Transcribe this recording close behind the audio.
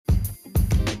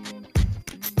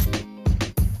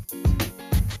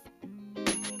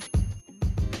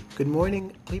Good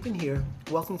morning, Cleveland here.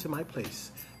 Welcome to my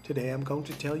place. Today I'm going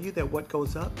to tell you that what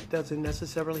goes up doesn't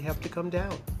necessarily have to come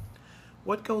down.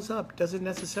 What goes up doesn't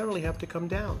necessarily have to come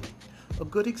down. A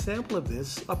good example of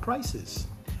this are prices.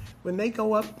 When they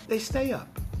go up, they stay up.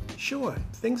 Sure,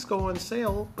 things go on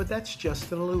sale, but that's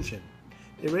just an illusion.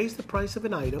 They raise the price of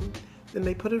an item, then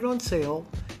they put it on sale,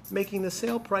 making the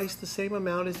sale price the same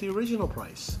amount as the original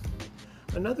price.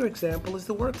 Another example is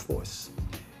the workforce.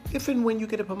 If and when you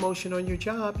get a promotion on your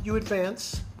job, you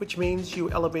advance, which means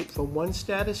you elevate from one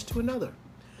status to another.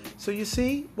 So you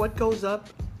see, what goes up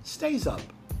stays up.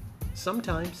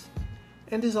 Sometimes.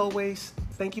 And as always,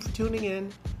 thank you for tuning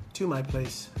in to my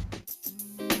place.